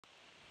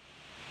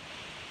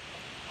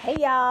Hey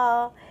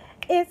y'all,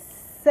 it's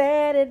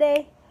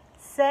Saturday,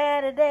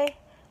 Saturday,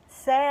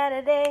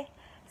 Saturday,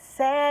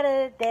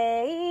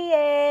 Saturday,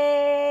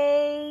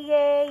 yay,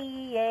 yay,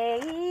 yay,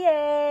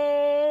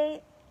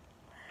 yay.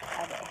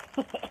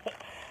 Okay.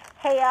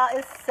 Hey y'all,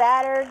 it's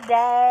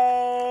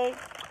Saturday.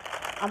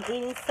 I'm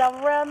eating some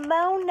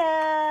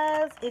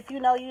Ramonas. If you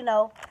know, you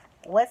know.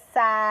 West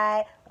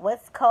Side,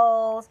 West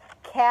Coast,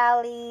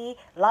 Cali,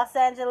 Los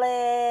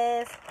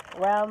Angeles,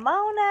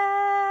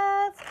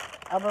 Ramonas.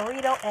 A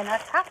burrito and a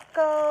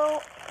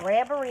taco.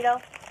 Red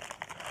burrito.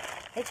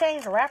 They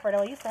changed the wrapper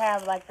though. It used to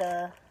have like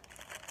the,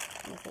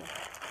 let me see.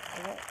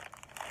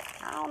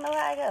 I don't know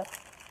how it goes.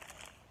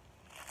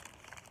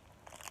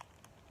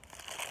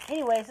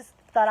 Anyways, just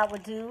thought I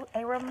would do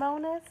a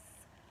Ramona's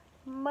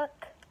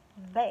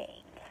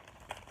mukbang.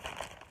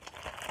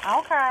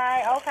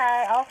 Okay.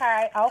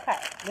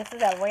 This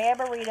is a red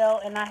burrito,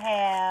 and I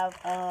have,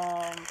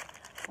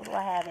 what do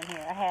I have in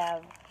here? I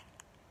have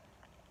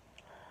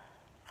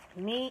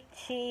meat,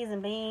 cheese,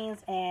 and beans,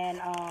 and,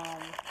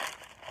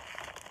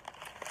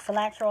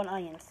 cilantro and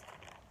onions.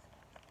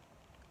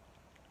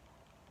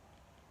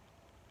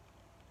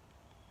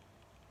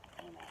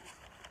 Amen.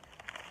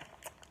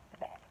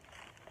 Back.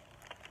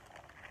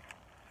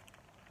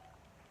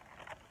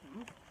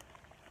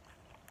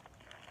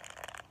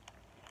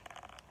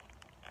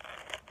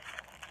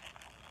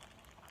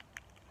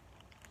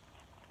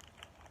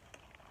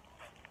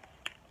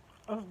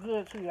 It's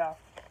good too, y'all.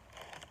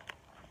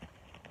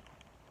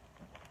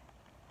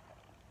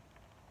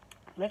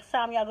 Next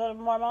time y'all go to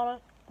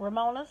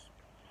Ramona's,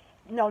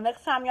 no,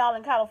 next time y'all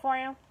in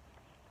California,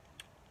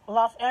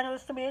 Los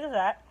Angeles to be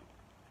exact,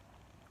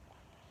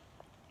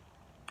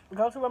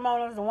 go to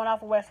Ramona's, the one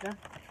off of Western.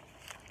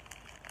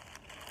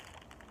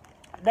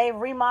 They've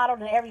remodeled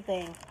and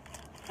everything.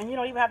 And you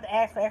don't even have to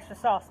ask for extra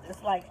sauce.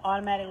 It's like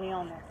automatically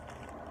on there.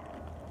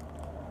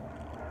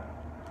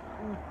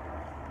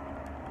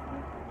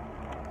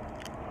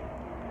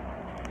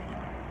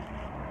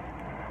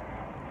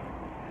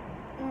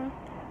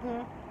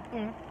 I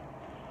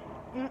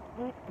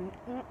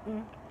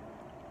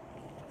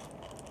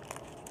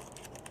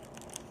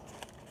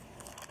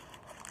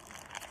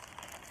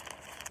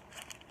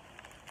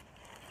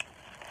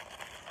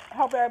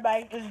hope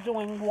everybody is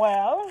doing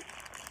well.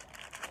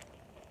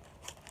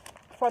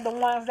 For the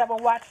ones that will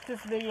watch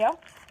this video.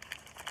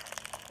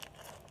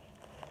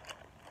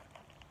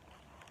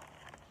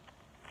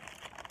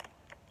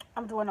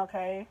 I'm doing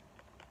okay,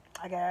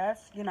 I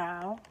guess, you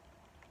know.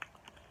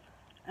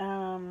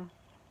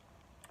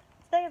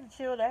 Today is a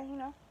chill day, you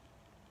know.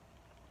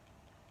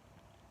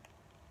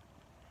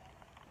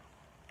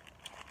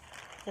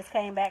 Just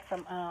came back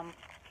from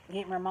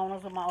getting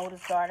Ramona's with my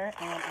oldest daughter,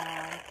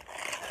 and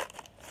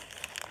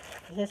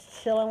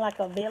just chilling like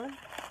a villain.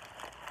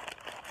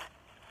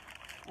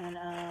 And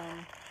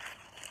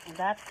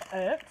that's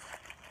it.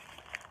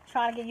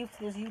 Trying to get used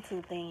to this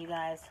YouTube thing, you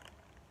guys.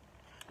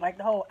 Like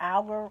the whole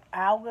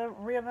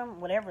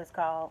algorithm, whatever it's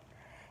called,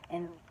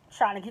 and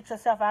trying to get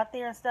yourself out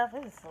there and stuff.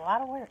 It's a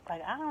lot of work.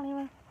 Like I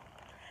don't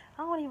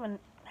even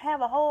have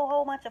a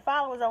whole bunch of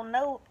followers on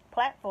no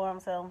platform.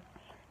 So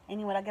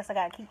anyway, I guess I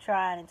gotta keep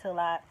trying until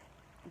I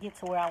get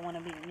to where I want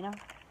to be. You know.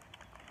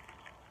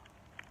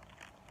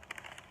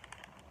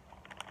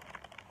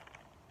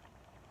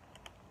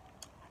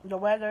 The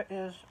weather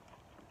is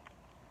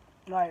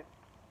like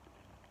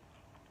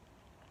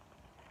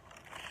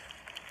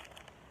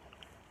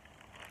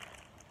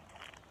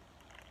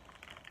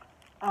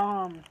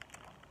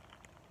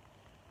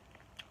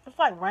it's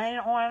like raining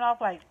on and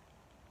off, like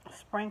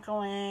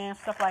sprinkling,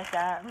 stuff like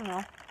that, you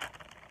know.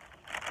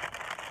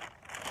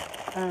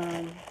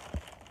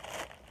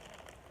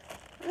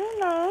 You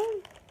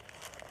know,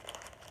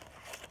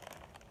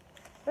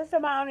 that's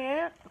about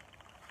it.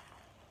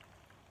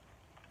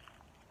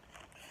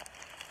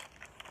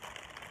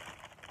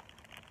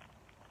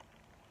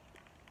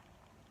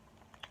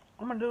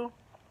 I'm gonna do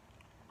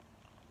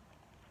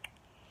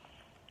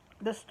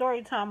the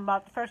story time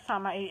about the first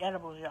time I ate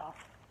edibles, y'all.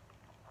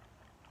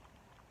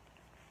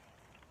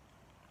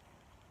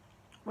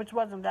 Which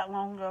wasn't that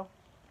long ago.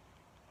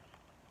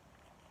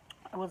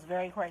 It was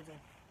very crazy.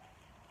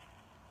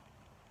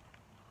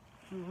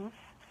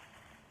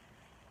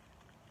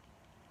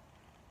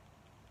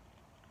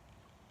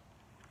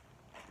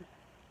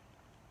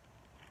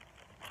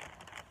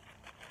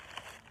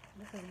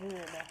 This is good,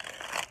 though.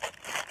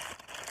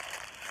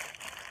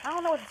 I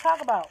don't know what to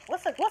talk about.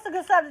 What's a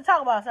good subject to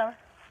talk about, Summer?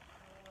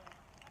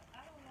 I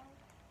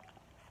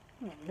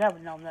don't know. Never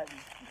know nothing.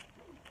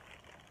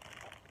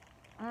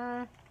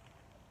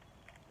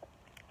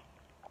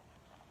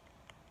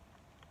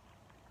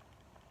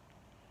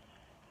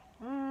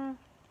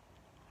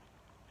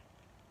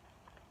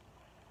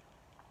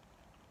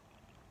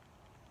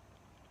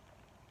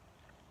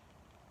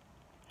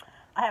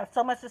 I have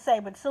so much to say,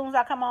 but as soon as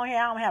I come on here,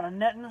 I don't have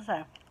nothing to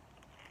say.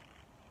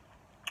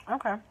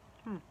 Okay.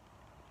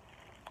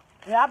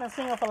 Yeah, I've been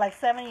single for like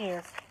 7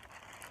 years.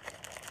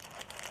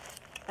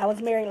 I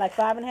was married like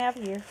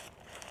 5.5 years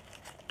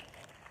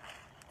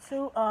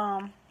to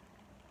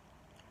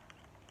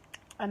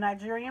a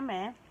Nigerian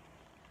man.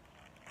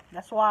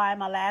 That's why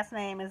my last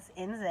name is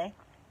Nze.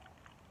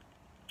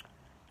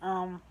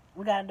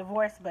 We got a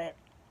divorce, but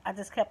I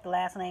just kept the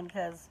last name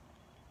because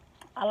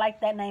I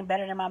like that name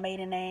better than my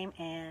maiden name,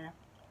 and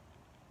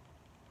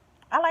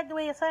I like the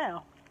way it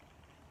sounds.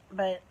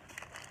 But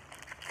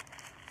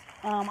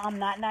I'm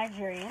not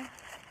Nigerian.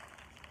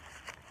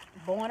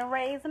 Born and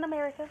raised in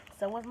America.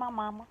 So was my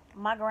mama,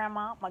 my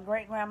grandma, my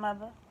great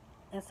grandmother,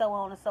 and so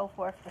on and so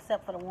forth.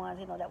 Except for the ones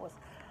that was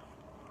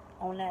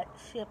on that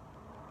ship,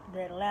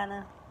 the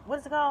Atlanta. What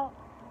is it called?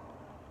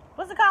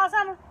 What's it called,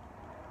 Summer?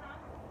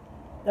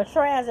 The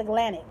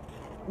transatlantic.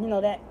 You know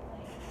that.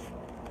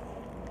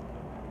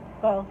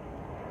 So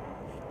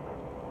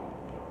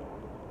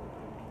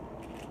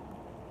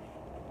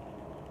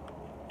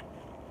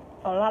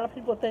a lot of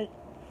people think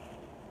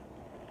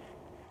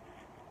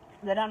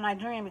that I'm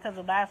Nigerian because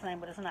of the last name,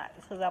 but it's not.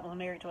 It's because I was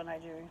married to a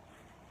Nigerian.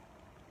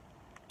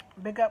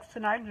 Big ups to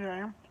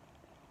Nigerian.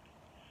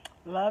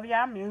 Love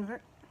y'all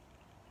music.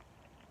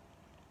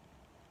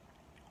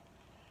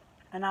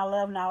 And I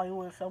love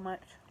Nollywood so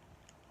much.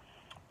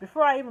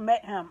 Before I even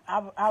met him,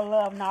 I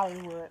love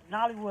Nollywood.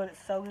 Nollywood is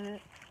so good.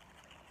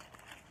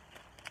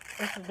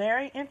 It's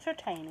very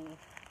entertaining.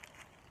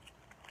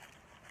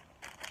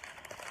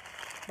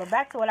 But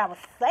back to what I was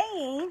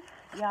saying.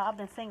 Y'all, I've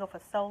been single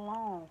for so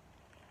long.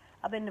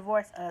 I've been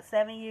divorced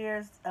 7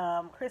 years.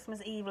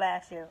 Christmas Eve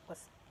last year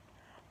was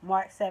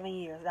marked 7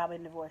 years. I've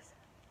been divorced.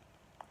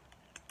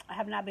 I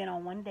have not been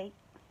on one date.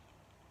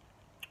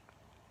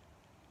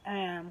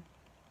 And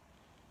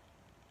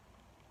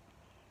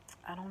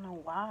I don't know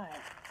why.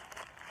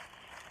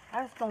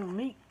 I just don't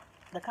meet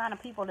the kind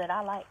of people that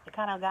I like. The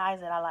kind of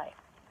guys that I like.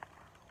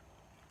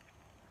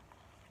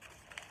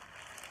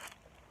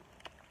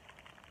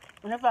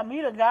 And if I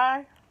meet a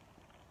guy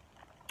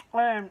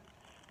and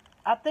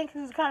I think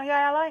he's the kind of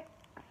guy I like,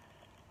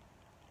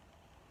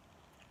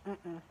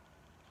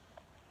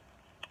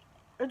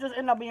 it just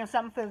end up being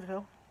something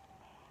physical.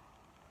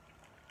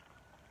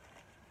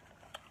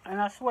 And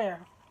I swear,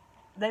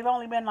 they've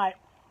only been like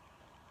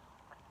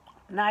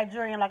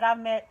Nigerian. Like I've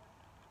met,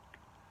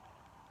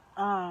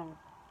 in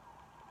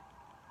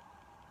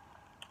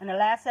the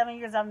last 7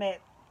 years, I've met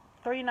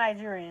 3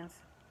 Nigerians.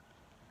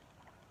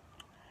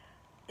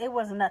 It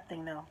was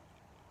nothing though.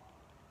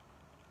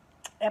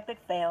 Epic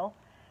fail.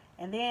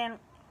 And then,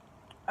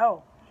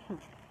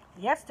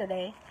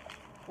 yesterday,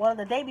 well,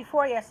 the day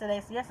before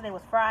yesterday, so yesterday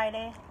was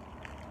Friday.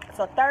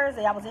 So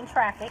Thursday, I was in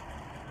traffic,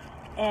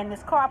 and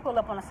this car pulled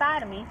up on the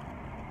side of me.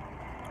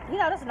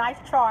 This nice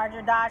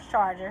Charger, Dodge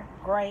Charger,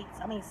 great.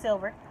 I mean,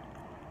 silver,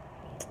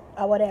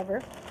 or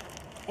whatever.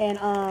 And,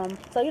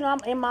 so, I'm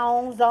in my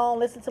own zone,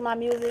 listen to my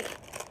music.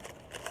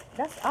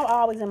 I'm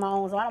always in my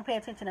own zone. I don't pay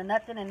attention to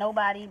nothing and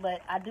nobody,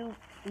 but I do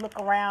look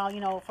around,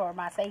 for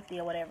my safety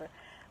or whatever.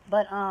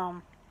 But,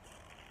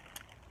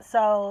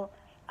 so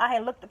I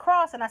had looked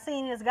across and I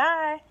seen this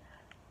guy,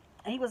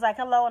 and he was like,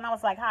 hello, and I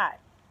was like, hi.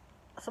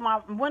 So my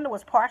window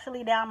was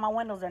partially down. My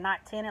windows are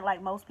not tinted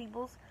like most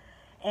people's.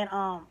 And,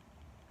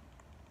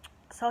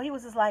 so he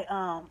was just like,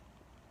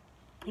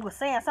 he was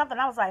saying something.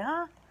 I was like,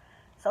 huh?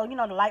 So, the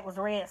light was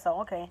red.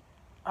 So, okay.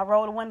 I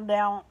rolled the window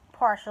down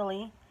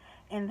partially.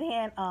 And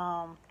then,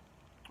 I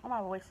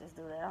might wish this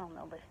do that. I don't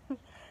know. But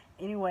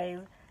anyways,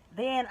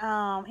 then,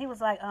 he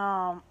was like,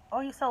 oh,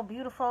 you're so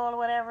beautiful or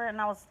whatever. And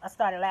I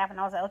started laughing.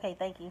 I was like, okay,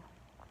 thank you.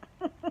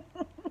 And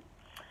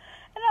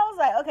I was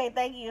like, okay,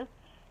 thank you.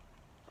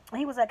 And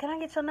he was like, can I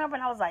get your number?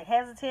 And I was like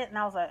hesitant. And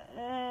I was like,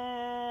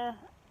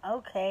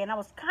 okay. And I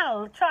was kind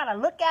of trying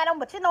to look at him.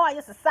 But how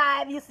it's a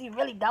side view, so you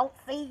really don't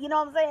see. You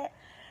know what I'm saying?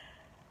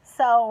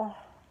 So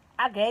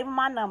I gave him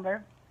my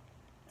number.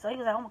 So he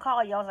was like, I'm going to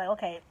call you. I was like,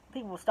 okay.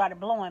 People started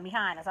blowing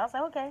behind us. I was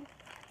like, okay.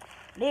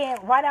 Then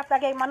right after I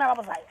gave my number, I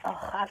was like,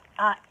 oh,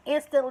 I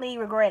instantly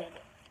regretted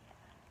it.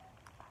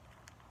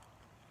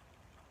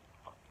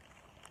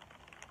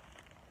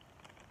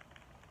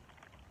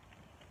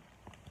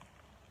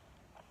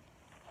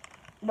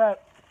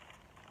 But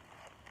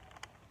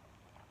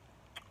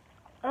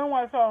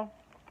anyway, so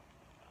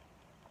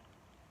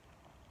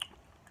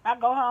I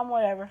go home,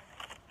 whatever.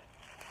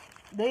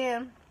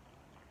 Then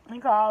he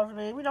calls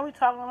me. We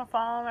talking on the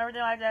phone,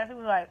 everything like that. He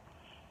was like,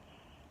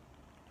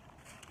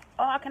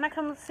 oh, can I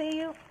come see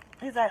you?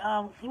 He's like,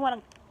 you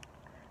want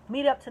to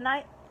meet up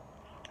tonight?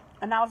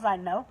 And I was like,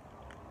 no.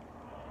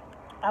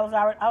 I was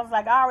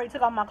like, I already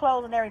took off my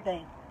clothes and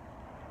everything.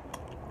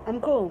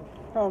 I'm cool.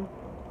 So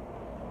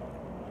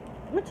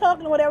we're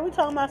talking whatever. We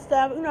talking about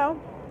stuff,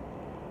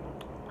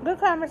 good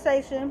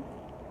conversation.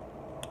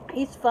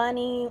 He's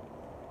funny,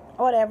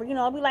 whatever.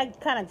 We like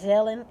kind of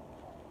gelling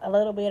a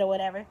little bit or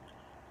whatever.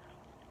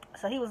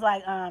 So he was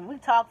like, we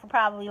talked for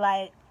probably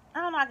like,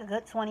 I don't know, like a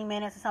good 20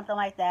 minutes or something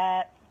like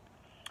that.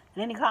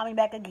 And then he called me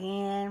back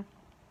again.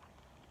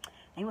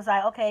 He was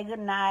like, okay, good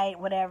night,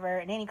 whatever.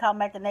 And then he called me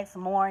back the next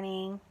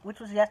morning, which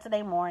was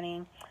yesterday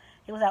morning.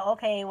 He was like,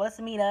 okay, well,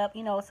 let's meet up.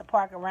 It's a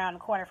park around the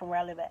corner from where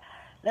I live at.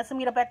 Let's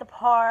meet up at the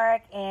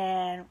park.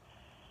 And,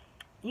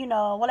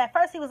 well, at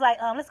first he was like,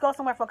 let's go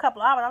somewhere for a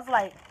couple of hours. I was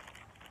like,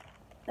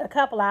 A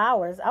couple of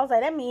hours. I was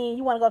like, that means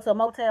you want to go to a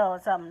motel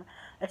or something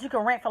that you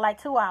can rent for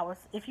like 2 hours.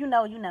 If you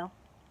know, you know.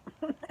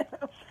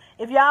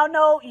 If y'all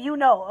know, you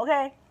know,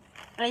 okay?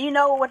 And you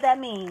know what that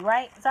means,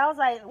 right? So I was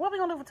like, what are we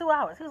going to do for 2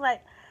 hours? He was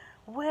like,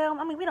 well,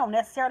 I mean, we don't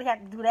necessarily have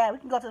to do that. We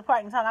can go to the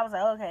park and talk. I was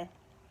like, okay.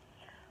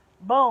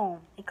 Boom.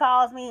 He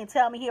calls me and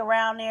tell me he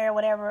around there,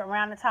 whatever,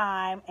 around the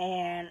time.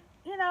 And,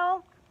 you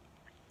know,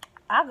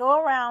 I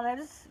go around there,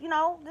 just, you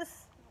know, just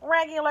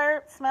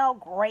regular, smell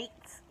great,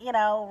 you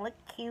know, look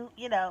cute,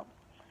 you know.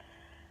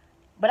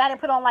 But I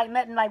didn't put on, like,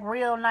 nothing, like,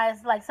 real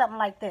nice, like, something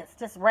like this.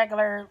 Just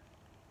regular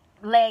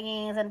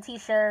leggings and a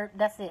t-shirt.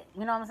 That's it.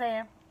 You know what I'm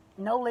saying?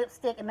 No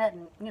lipstick and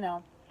nothing, you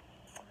know.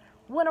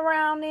 Went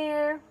around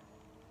there,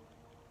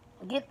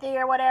 get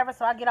there, whatever.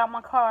 So I get out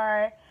my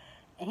car,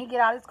 and he get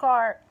out his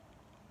car.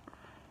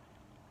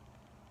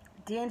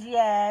 Dingy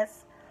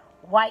ass,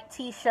 white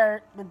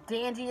t-shirt, the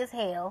dingy as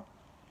hell.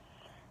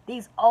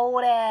 These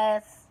old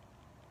ass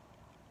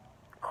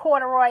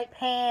corduroy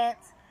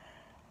pants.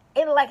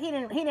 It looked like he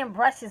didn't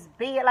brush his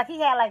beard. Like he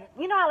had like,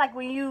 you know how like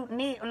when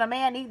a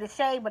man needs to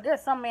shave, but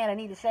there's some men that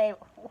need to shave.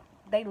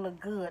 They look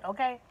good,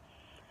 okay?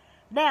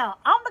 Now,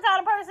 I'm the kind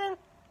of person,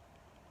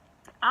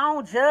 I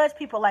don't judge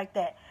people like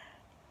that.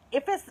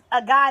 If it's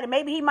a guy that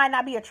maybe he might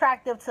not be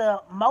attractive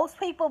to most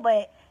people,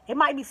 but it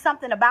might be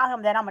something about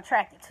him that I'm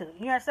attracted to.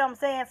 You understand what I'm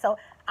saying? So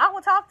I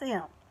will talk to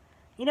him.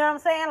 You know what I'm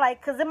saying?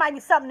 Like, because it might be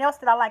something else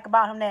that I like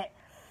about him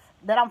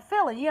that I'm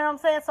feeling. You know what I'm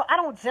saying? So I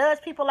don't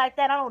judge people like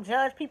that. I don't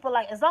judge people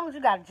like, as long as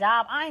you got a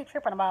job, I ain't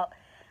tripping about,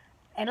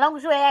 as long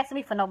as you ain't asking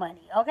me for no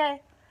money, okay?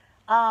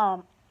 So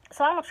I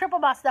don't trip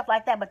about stuff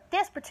like that. But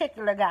this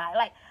particular guy,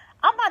 like,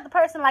 I'm not the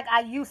person like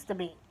I used to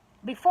be.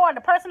 Before,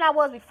 the person I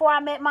was before I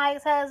met my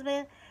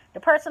ex-husband, the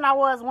person I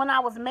was when I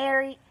was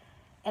married,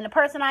 and the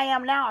person I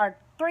am now are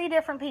three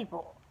different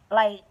people.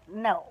 Like,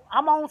 no.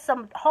 I'm on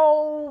some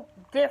whole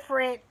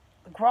different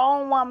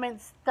grown woman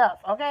stuff,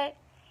 okay?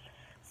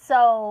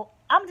 So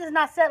I'm just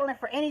not settling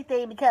for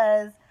anything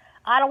because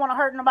I don't want to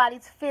hurt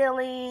nobody's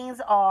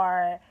feelings,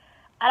 or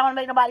I don't want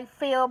to make nobody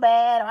feel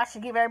bad, or I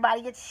should give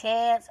everybody a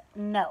chance.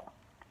 No.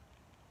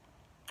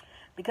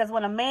 Because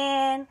when a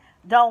man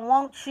don't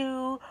want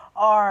you,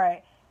 or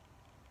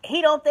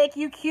he don't think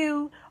you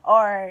cute,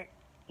 or,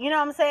 you know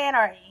what I'm saying,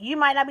 or you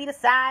might not be the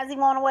size he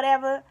want or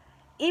whatever,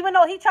 even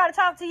though he try to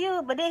talk to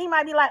you, but then he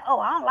might be like, oh,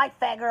 I don't like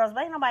fat girls,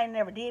 but ain't nobody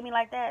never did me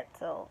like that,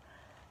 so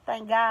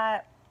thank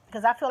God.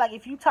 Because I feel like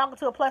if you talking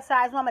to a plus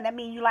size woman, that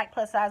means you like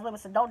plus size women,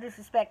 so don't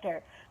disrespect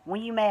her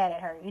when you mad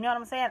at her. You know what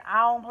I'm saying? I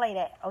don't play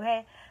that,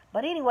 okay?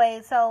 But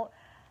anyway, so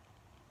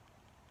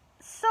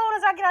soon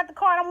as I get out the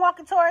car and I'm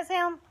walking towards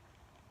him,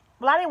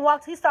 well, I didn't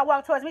walk, he started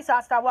walking towards me, so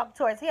I started walking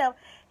towards him.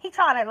 He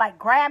trying to, like,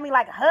 grab me,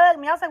 like, hug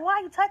me. I was like, why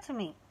are you touching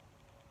me?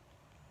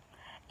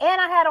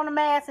 And I had on a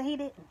mask, and he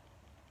didn't.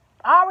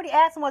 I already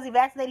asked him, was he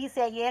vaccinated? He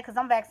said, yeah, because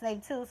I'm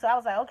vaccinated, too. So I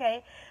was like,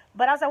 okay.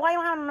 But I was like, why you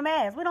don't have on a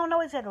mask? We don't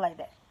know each other like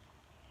that.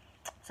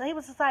 So he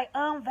was just like,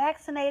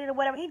 vaccinated or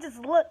whatever. He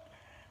just looked,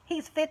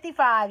 he's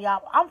 55,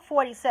 y'all. I'm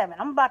 47.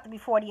 I'm about to be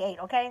 48,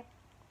 okay?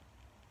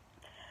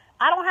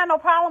 I don't have no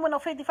problem with no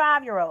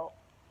 55-year-old.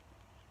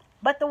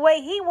 But the way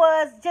he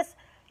was, just,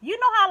 you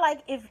know how,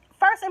 like, if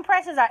first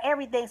impressions are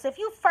everything. So if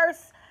you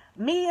first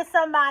meeting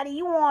somebody,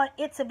 you want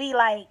it to be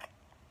like,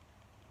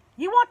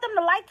 you want them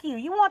to like you.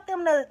 You want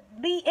them to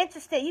be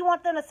interested. You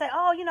want them to say,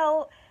 oh, you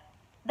know,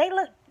 they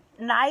look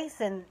nice,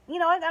 and, you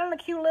know, I got on the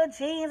cute little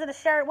jeans and a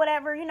shirt,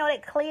 whatever. You know, they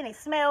clean, they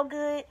smell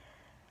good.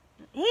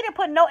 He didn't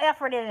put no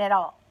effort in it at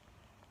all.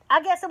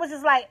 I guess it was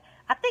just like,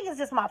 I think it's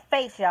just my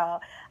face,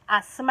 y'all.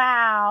 I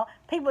smile.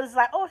 People just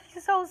like, oh,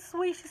 she's so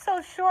sweet. She's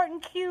so short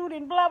and cute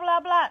and blah, blah,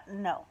 blah.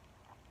 No.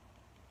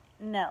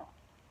 No.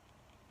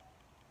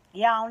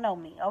 Y'all know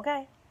me,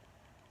 okay?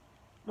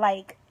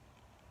 Like,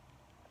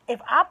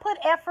 if I put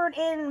effort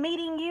in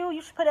meeting you,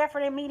 you should put effort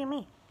in meeting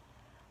me.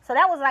 So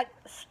that was like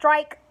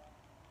strike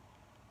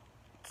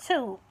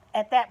 2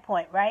 at that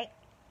point, right?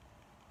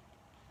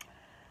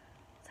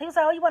 So he was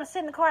like, oh, you want to sit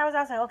in the car? I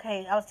was like,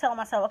 okay. I was telling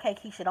myself, okay,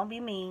 Keisha, don't be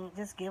mean.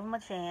 Just give him a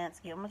chance.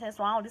 Give him a chance.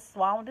 This is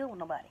why I don't deal with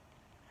nobody.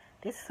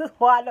 This is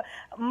why I don't.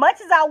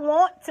 Much as I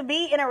want to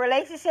be in a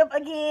relationship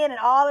again and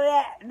all of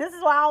that, this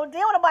is why I don't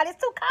deal with nobody.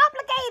 It's too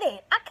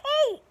complicated. I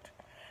can't.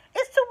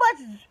 It's too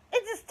much.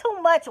 It's just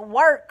too much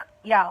work,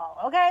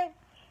 y'all, okay?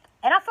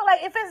 And I feel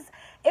like if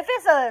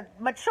it's a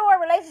mature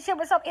relationship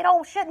or something,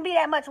 shouldn't be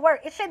that much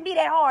work. It shouldn't be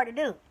that hard to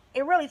do.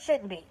 It really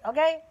shouldn't be,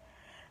 okay?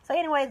 So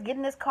anyways, get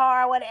in this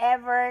car,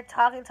 whatever,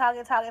 talking. And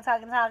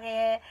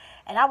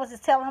I was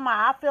just telling him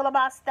how I feel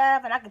about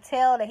stuff, and I could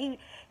tell that he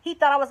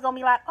thought I was going to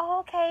be like,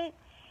 oh, okay.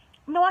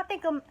 No, I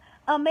think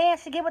a man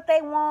should get what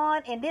they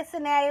want, and this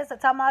and that. So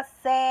talking about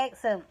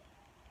sex, and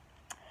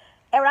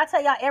I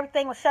tell y'all,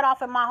 everything was shut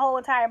off in my whole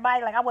entire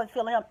body. Like, I wasn't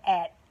feeling him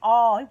at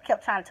all. He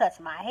kept trying to touch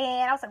my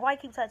hand. I was like, why you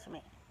keep touching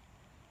me?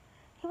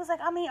 He was like,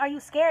 I mean, are you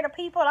scared of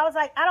people? I was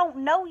like, I don't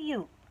know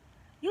you.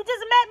 You just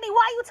met me.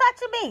 Why are you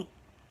touching me?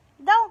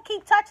 Don't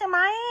keep touching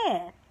my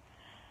hand.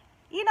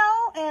 You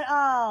know? And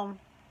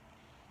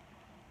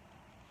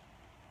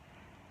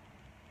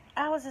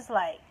I was just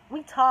like,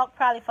 we talked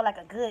probably for like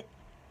a good,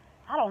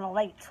 I don't know,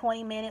 like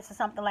 20 minutes or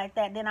something like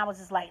that. Then I was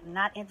just like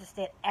not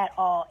interested at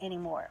all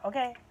anymore.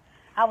 Okay,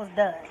 I was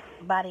done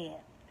by then.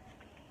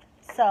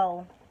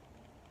 So,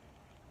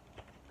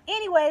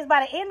 anyways,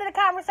 by the end of the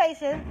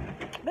conversation,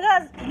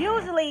 because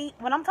usually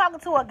when I'm talking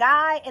to a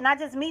guy and I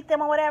just meet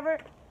them or whatever,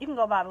 you can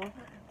go, Bobby.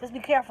 Just be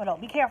careful though.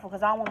 Be careful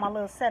because I don't want my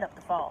little setup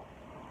to fall.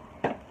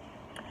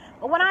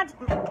 But when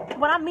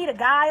I meet a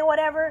guy or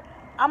whatever,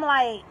 I'm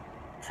like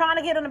trying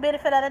to give him the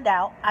benefit of the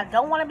doubt. I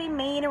don't want to be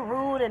mean and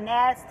rude and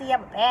nasty,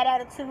 have a bad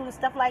attitude and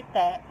stuff like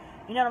that.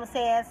 You know what I'm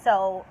saying?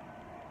 So,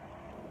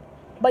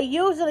 but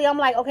usually I'm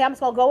like, okay, I'm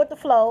just gonna go with the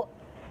flow,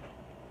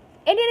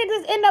 and then it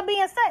just end up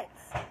being sex.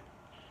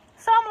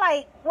 So I'm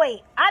like,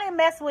 wait, I didn't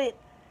mess with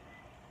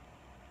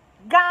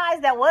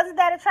guys that wasn't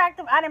that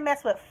attractive. I didn't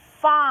mess with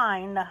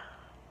fine,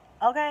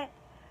 okay,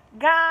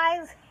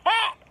 guys.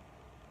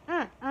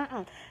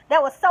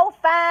 That was so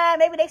fine.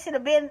 Maybe they should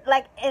have been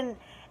like in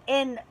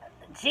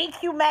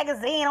GQ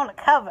magazine on the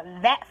cover.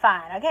 That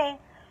fine, okay?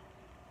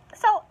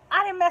 So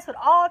I didn't mess with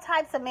all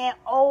types of men,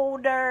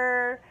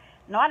 older.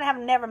 No, I have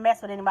never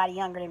messed with anybody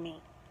younger than me.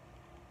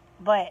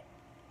 But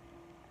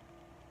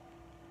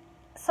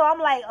so I'm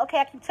like, okay,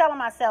 I keep telling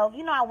myself,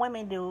 you know how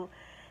women do.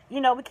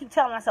 You know, we keep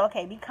telling ourselves,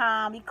 okay, be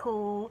calm, be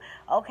cool.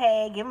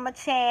 Okay, give him a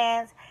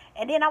chance.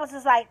 And then I was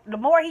just like, the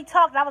more he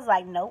talked, I was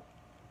like, nope.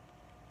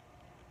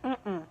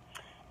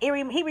 He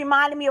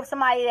reminded me of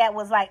somebody that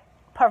was like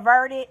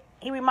perverted.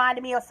 He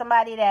reminded me of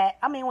somebody that,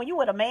 I mean, when you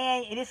with a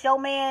man, it is your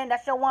man,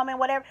 that's your woman,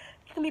 whatever,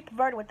 you can be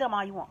perverted with them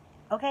all you want.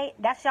 Okay?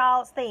 That's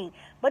y'all's thing.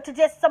 But to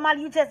just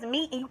somebody you just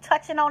meet and you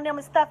touching on them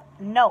and stuff,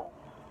 no.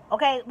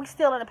 Okay? We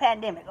still in a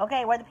pandemic.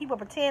 Okay? Whether people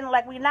pretend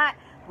like we not,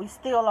 we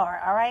still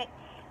are. All right?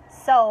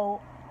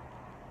 So,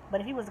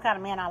 but if he was the kind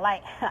of man I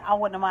like, I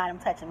wouldn't mind him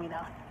touching me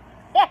though.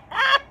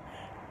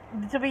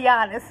 To be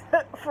honest.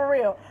 For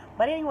real.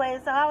 But anyway,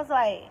 so I was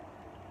like,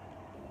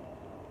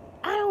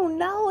 I don't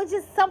know. It's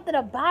just something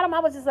about him. I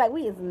was just like,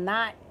 we is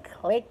not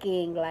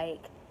clicking.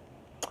 Like,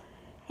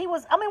 he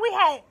was, I mean, we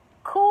had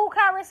cool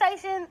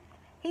conversation.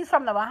 He's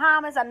from the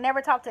Bahamas. I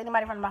never talked to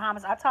anybody from the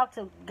Bahamas. I talked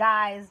to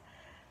guys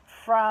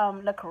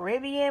from the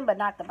Caribbean, but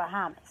not the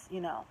Bahamas,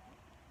 you know.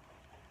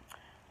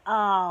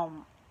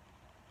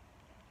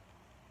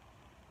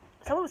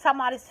 So we was talking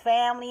about his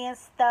family and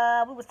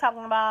stuff. We was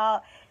talking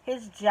about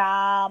his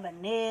job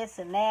and this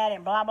and that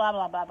and blah, blah,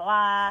 blah, blah,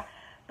 blah.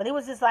 But it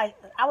was just like,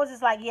 I was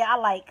just like, yeah, I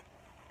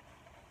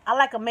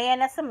like a man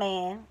that's a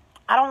man.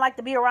 I don't like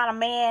to be around a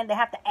man that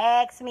have to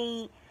ask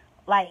me,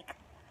 like,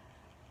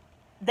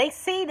 they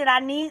see that I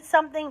need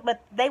something,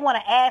 but they want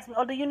to ask me,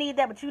 oh, do you need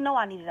that? But you know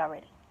I need it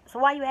already. So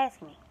why you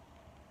asking me?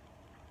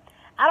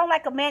 I don't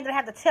like a man that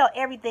have to tell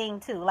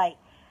everything too. Like,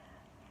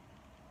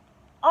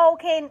 oh,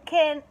 can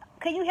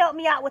you help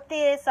me out with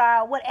this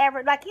or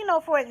whatever? Like, you know,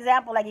 for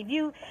example, like if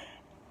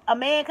a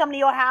man come to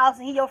your house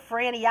and he your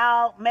friend and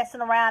y'all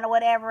messing around or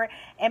whatever,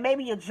 and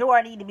maybe your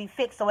drawer need to be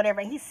fixed or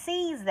whatever, and he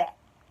sees that.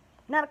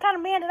 Now, the kind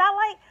of man that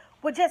I like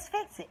would just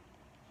fix it.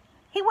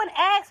 He wouldn't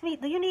ask me,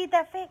 do you need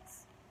that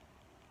fixed?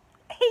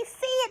 He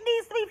see it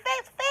needs to be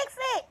fixed, fix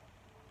it.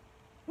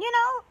 You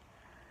know?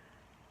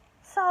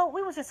 So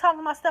we was just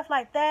talking about stuff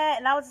like that,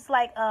 and I was just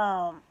like,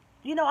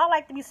 you know, I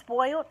like to be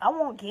spoiled. I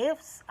want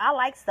gifts. I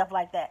like stuff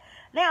like that.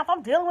 Now, if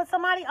I'm dealing with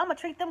somebody, I'm going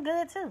to treat them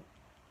good too.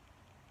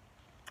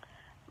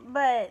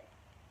 But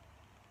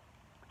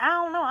I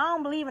don't know. I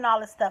don't believe in all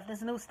this stuff,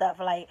 this new stuff.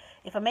 Like,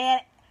 if a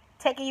man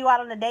taking you out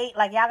on a date,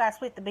 like y'all got to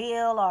split the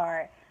bill,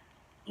 or,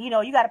 you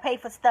know, you got to pay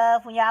for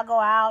stuff when y'all go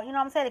out. You know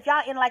what I'm saying? If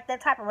y'all in like that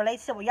type of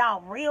relationship where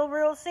y'all real,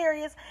 real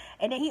serious,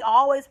 and then he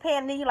always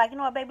paying, then you like, you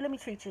know what, baby, let me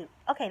treat you.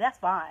 Okay, that's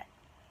fine.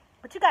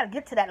 But you got to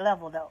get to that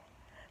level, though.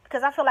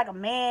 Because I feel like a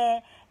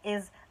man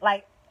is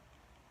like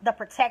the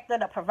protector,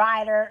 the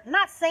provider.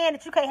 Not saying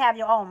that you can't have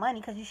your own money,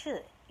 because you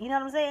should. You know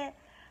what I'm saying?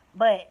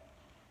 But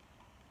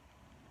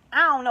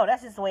I don't know.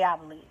 That's just the way I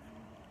believe.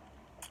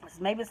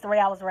 Maybe it's the way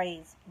I was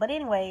raised. But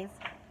anyways,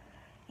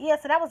 yeah,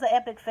 so that was an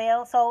epic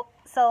fail. So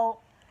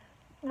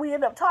we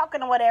ended up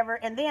talking or whatever.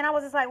 And then I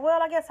was just like,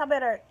 well, I guess I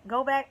better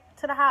go back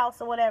to the house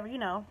or whatever, you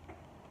know.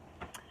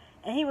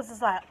 And he was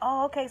just like,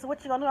 oh, okay, so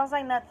what you gonna do? I was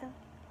like, nothing.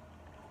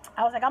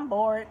 I was like, I'm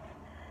bored.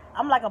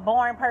 I'm like a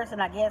boring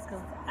person, I guess,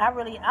 because I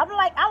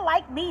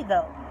like me,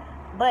 though.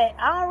 But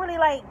I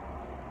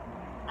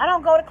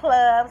don't go to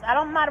clubs.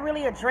 I'm not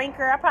really a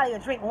drinker. I probably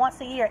drink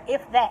once a year,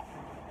 if that.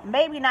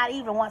 Maybe not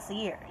even once a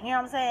year. You know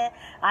what I'm saying?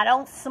 I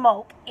don't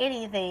smoke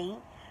anything.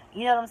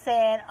 You know what I'm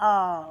saying?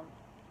 I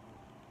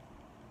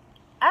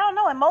don't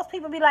know. And most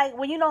people be like,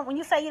 when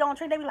you say you don't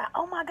drink, they be like,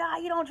 oh my God,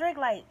 you don't drink.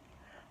 Like,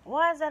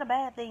 why is that a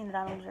bad thing that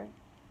I don't drink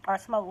or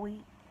smoke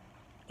weed?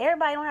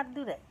 Everybody don't have to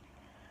do that.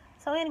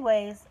 So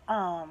anyways,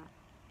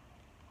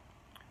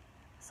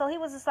 so he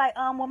was just like,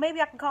 well, maybe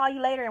I can call you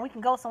later and we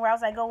can go somewhere. I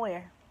was like, go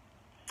where?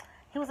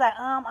 He was like,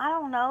 I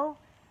don't know.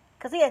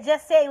 Because he had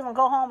just said he was going to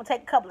go home and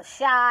take a couple of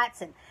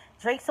shots and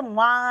drink some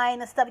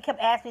wine and stuff. He kept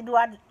asking me,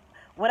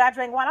 would I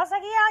drink wine? I was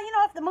like, yeah, you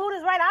know, if the mood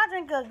is right, I'll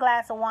drink a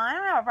glass of wine. I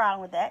don't have a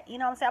problem with that. You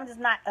know what I'm saying? I'm just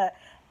not an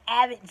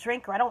avid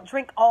drinker. I don't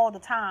drink all the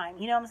time.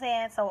 You know what I'm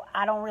saying? So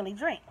I don't really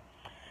drink.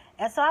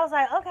 And so I was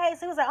like, okay.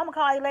 So he was like, I'm going to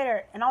call you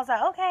later. And I was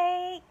like,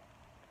 okay.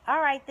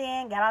 All right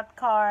then. Got out the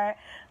car.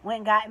 Went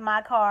and got in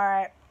my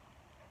car.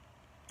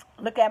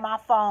 Look at my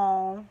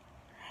phone.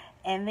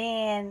 And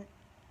then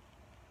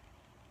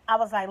I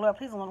was like, Lord,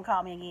 please don't let him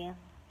call me again.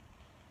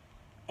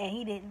 And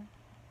he didn't.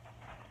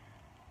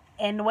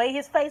 And the way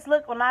his face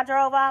looked when I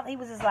drove off, he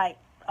was just like,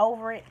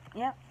 over it.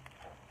 Yep.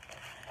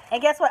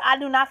 And guess what? I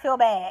do not feel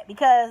bad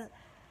because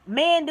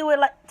men do it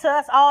like to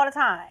us all the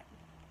time.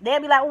 They'll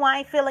be like, oh, I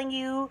ain't feeling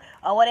you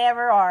or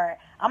whatever, or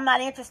I'm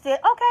not interested.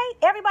 Okay,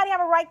 everybody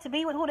have a right to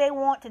be with who they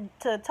want,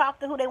 to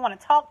talk to who they want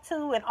to talk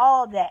to and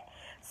all that.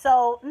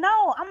 So,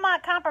 no, I'm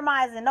not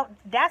compromising. No,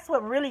 that's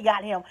what really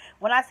got him.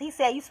 When he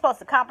said, you supposed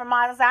to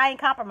compromise, I said, I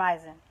ain't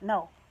compromising.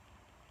 No,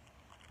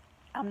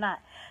 I'm not.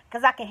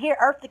 Because I can hear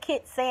Earth the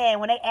Kid saying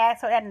when they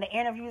asked her that in the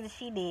interview that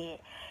she did,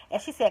 and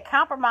she said,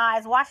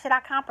 compromise, why should I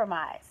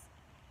compromise?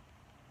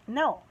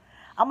 No,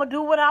 I'm going to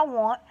do what I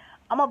want.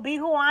 I'm going to be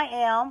who I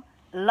am.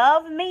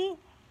 Love me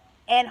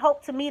and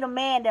hope to meet a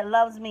man that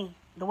loves me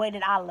the way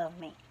that I love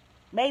me.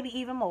 Maybe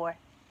even more.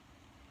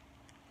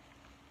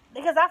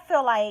 Because I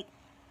feel like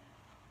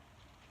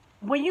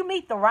when you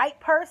meet the right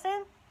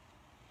person,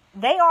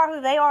 they are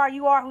who they are,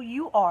 you are who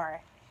you are.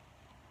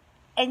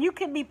 And you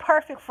can be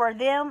perfect for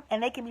them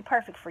and they can be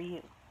perfect for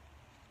you.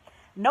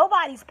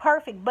 Nobody's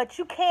perfect, but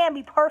you can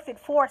be perfect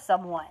for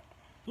someone.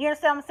 You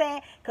understand what I'm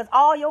saying? Because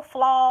all your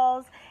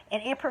flaws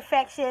and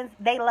imperfections,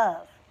 they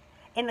love.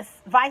 And the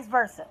vice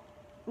versa.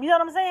 You know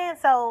what I'm saying?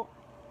 So,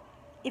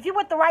 if you're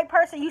with the right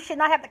person, you should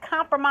not have to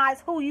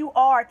compromise who you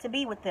are to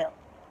be with them.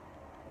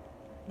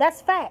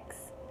 That's facts.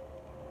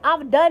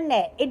 I've done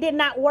that. It did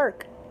not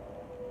work.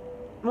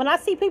 When I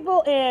see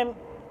people in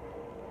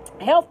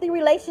healthy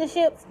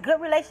relationships, good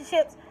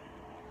relationships,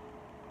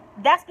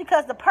 that's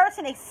because the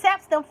person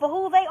accepts them for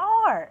who they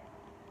are.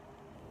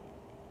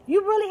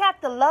 You really have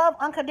to love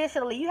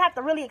unconditionally. You have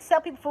to really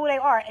accept people for who they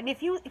are. And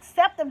if you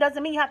accept them,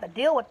 doesn't mean you have to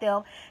deal with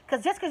them.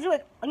 Because just because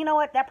you know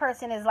what, that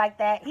person is like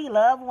that. He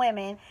loves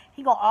women.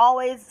 He going to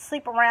always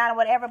sleep around or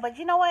whatever. But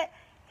you know what?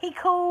 He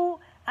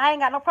cool. I ain't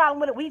got no problem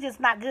with it. We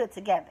just not good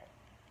together.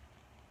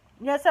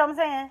 You know what I'm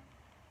saying?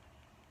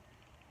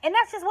 And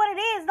that's just what it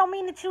is. Don't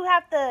mean that you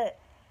have to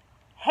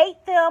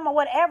hate them or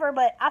whatever.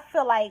 But I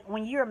feel like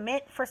when you're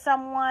meant for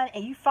someone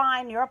and you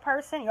find your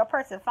person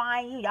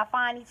find you, y'all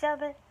find each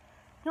other,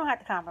 you don't have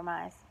to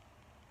compromise.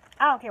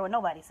 I don't care what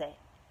nobody say.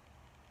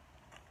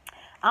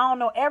 I don't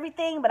know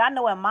everything, but I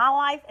know in my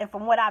life and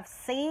from what I've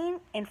seen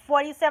in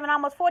 47,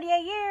 almost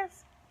 48 years,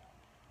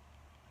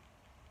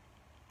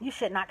 you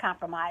should not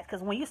compromise.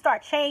 Because when you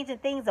start changing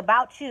things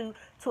about you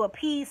to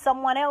appease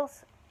someone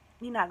else,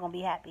 you're not going to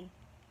be happy.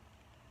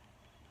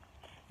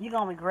 You're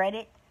going to regret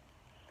it.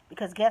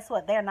 Because guess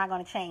what? They're not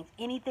going to change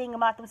anything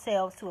about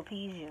themselves to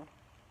appease you.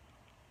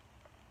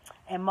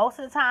 And most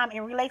of the time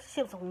in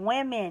relationships,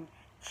 women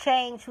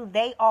change who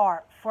they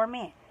are for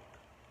men.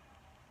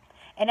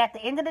 And at the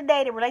end of the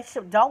day, the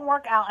relationship don't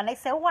work out. And they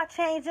say, oh, I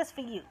changed this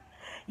for you.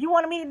 You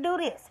wanted me to do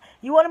this.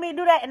 You wanted me to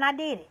do that. And I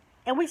did it.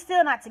 And we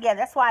still not together.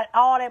 That's why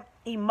all that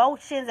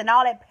emotions and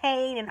all that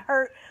pain and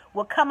hurt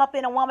will come up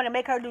in a woman and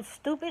make her do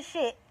stupid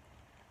shit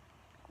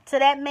to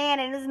that man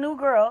and his new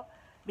girl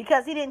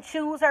because he didn't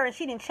choose her and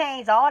she didn't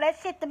change all that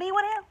shit to be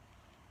with him.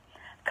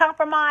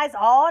 Compromise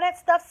all that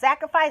stuff.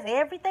 Sacrifice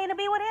everything to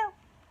be with him.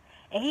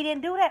 And he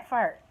didn't do that for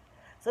her.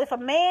 So if a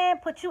man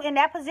puts you in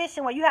that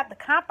position where you have to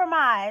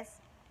compromise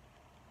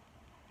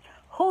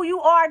who you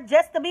are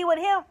just to be with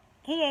him,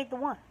 he ain't the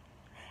one.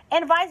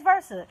 And vice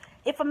versa.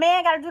 If a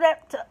man got to do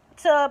that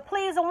to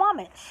please a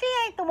woman, she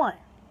ain't the one.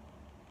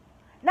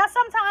 Now,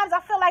 sometimes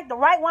I feel like the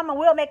right woman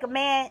will make a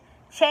man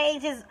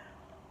change his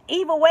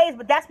evil ways,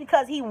 but that's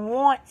because he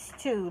wants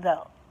to,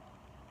 though.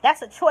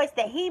 That's a choice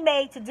that he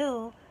made to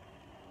do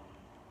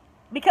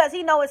because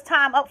he knows it's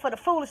time up for the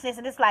foolishness,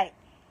 and it's like,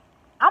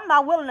 I'm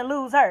not willing to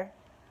lose her.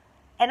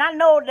 And I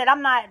know that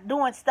I'm not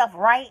doing stuff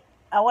right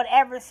or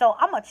whatever, so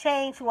I'm going to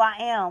change who I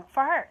am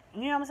for her.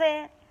 You know what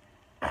I'm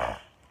saying?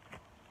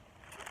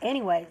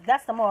 Anyways,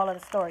 that's the moral of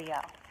the story,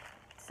 y'all.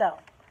 So,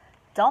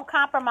 don't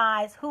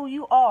compromise who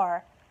you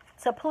are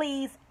to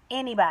please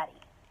anybody.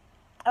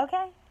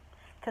 Okay?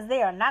 Because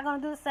they are not going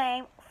to do the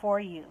same for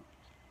you.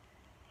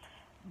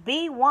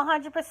 Be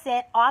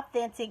 100%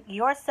 authentic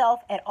yourself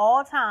at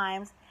all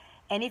times.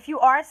 And if you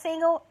are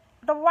single,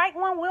 the right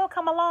one will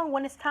come along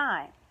when it's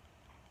time.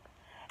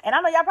 And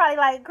I know y'all probably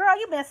like, girl,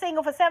 you've been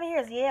single for 7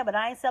 years. Yeah, but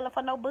I ain't selling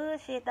for no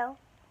bullshit, though.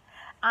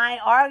 I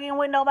ain't arguing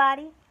with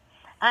nobody.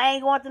 I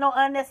ain't going through no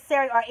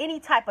unnecessary or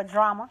any type of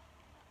drama.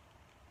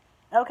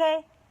 Okay?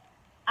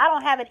 I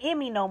don't have it in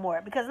me no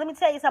more. Because let me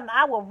tell you something.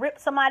 I will rip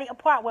somebody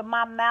apart with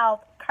my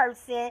mouth,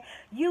 cursing.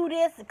 You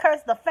this,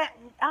 curse the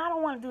family. I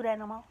don't want to do that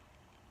no more.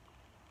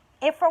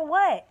 And for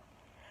what?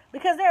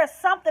 Because there is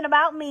something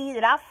about me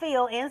that I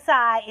feel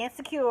inside,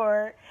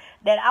 insecure,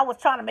 that I was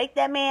trying to make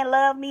that man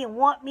love me and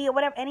want me or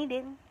whatever, and he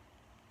didn't.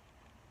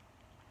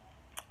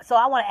 So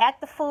I want to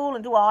act the fool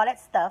and do all that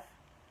stuff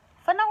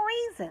for no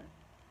reason.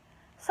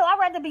 So I'd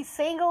rather be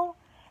single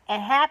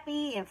and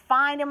happy and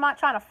trying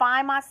to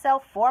find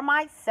myself for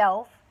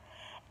myself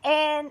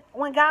And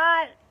when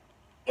God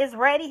is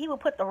ready, he will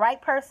put the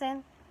right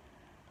person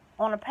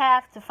on a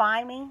path to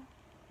find me.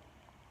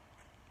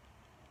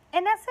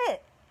 And that's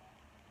it.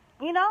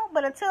 You know,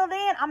 but until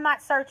then, I'm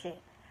not searching.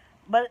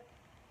 But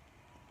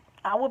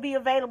I will be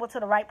available to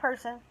the right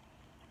person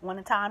when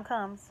the time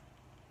comes.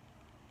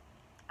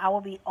 I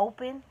will be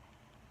open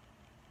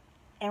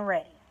and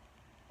ready.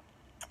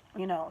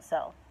 You know,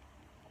 so.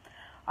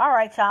 All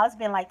right, y'all. It's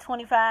been like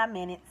 25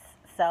 minutes.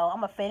 So I'm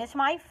going to finish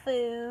my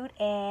food.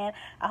 And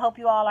I hope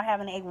you all are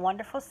having a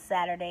wonderful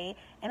Saturday.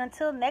 And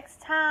until next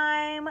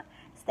time,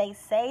 stay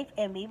safe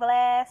and be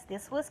blessed.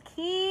 This was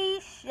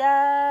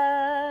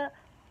Keisha.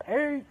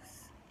 Peace.